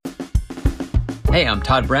Hey, I'm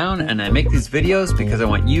Todd Brown, and I make these videos because I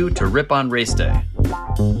want you to rip on race day.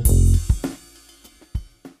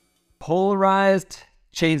 Polarized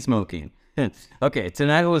chain smoking. Okay,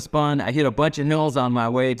 tonight was fun. I hit a bunch of hills on my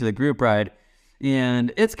way to the group ride,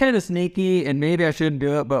 and it's kind of sneaky, and maybe I shouldn't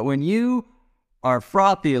do it, but when you are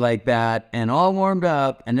frothy like that and all warmed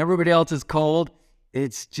up and everybody else is cold,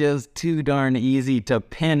 it's just too darn easy to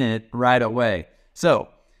pin it right away. So,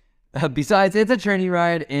 besides, it's a training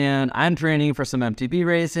ride, and I'm training for some MTB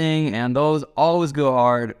racing, and those always go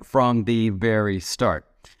hard from the very start.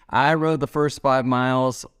 I rode the first 5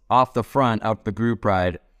 miles off the front of the group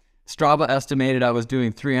ride. Strava estimated I was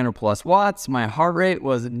doing 300 plus watts. My heart rate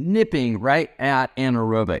was nipping right at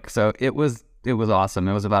anaerobic, so it was awesome.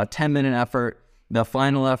 It was about a 10-minute effort, the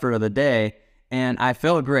final effort of the day, and I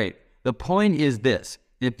felt great. The point is this: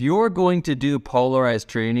 if you're going to do polarized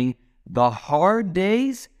training, the hard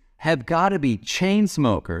days have got to be chain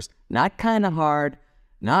smokers, not kind of hard,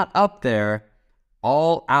 not up there,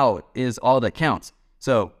 all out is all that counts.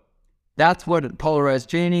 So that's what polarized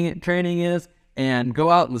training is, and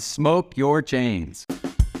go out and smoke your chains.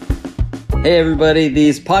 Hey everybody,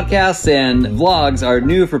 these podcasts and vlogs are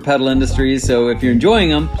new for Pedal Industries, so if you're enjoying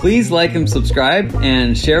them, please like and subscribe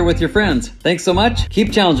and share with your friends. Thanks so much.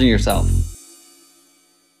 Keep challenging yourself.